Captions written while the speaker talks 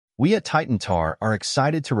We at Titan Tar are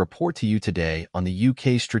excited to report to you today on the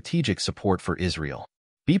UK's strategic support for Israel.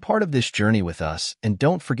 Be part of this journey with us and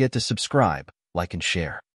don't forget to subscribe, like and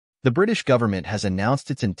share. The British government has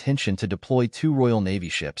announced its intention to deploy 2 Royal Navy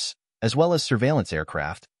ships, as well as surveillance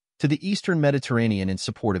aircraft, to the eastern Mediterranean in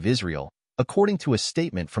support of Israel, according to a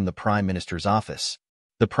statement from the Prime Minister's office.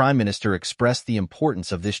 The Prime Minister expressed the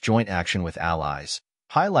importance of this joint action with allies,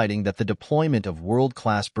 highlighting that the deployment of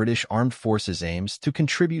world-class British armed forces aims to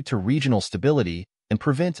contribute to regional stability and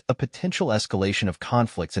prevent a potential escalation of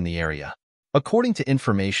conflicts in the area. According to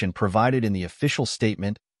information provided in the official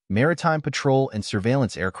statement, maritime patrol and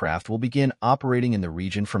surveillance aircraft will begin operating in the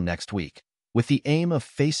region from next week, with the aim of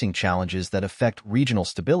facing challenges that affect regional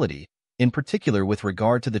stability, in particular with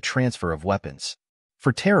regard to the transfer of weapons.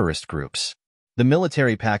 For terrorist groups, the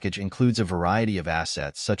military package includes a variety of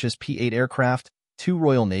assets such as P-8 aircraft, 2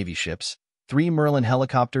 Royal Navy ships, 3 Merlin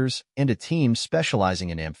helicopters, and a team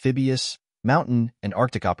specializing in amphibious, mountain, and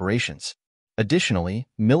Arctic operations. Additionally,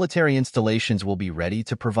 military installations will be ready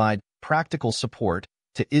to provide practical support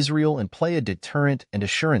to Israel and play a deterrent and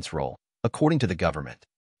assurance role, according to the government.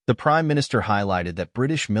 The Prime Minister highlighted that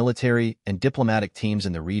British military and diplomatic teams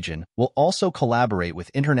in the region will also collaborate with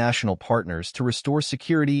international partners to restore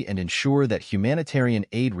security and ensure that humanitarian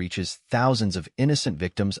aid reaches thousands of innocent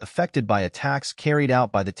victims affected by attacks carried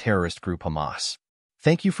out by the terrorist group Hamas.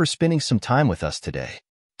 Thank you for spending some time with us today.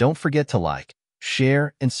 Don't forget to like,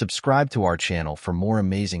 share, and subscribe to our channel for more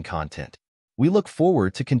amazing content. We look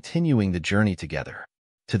forward to continuing the journey together.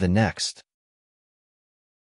 To the next.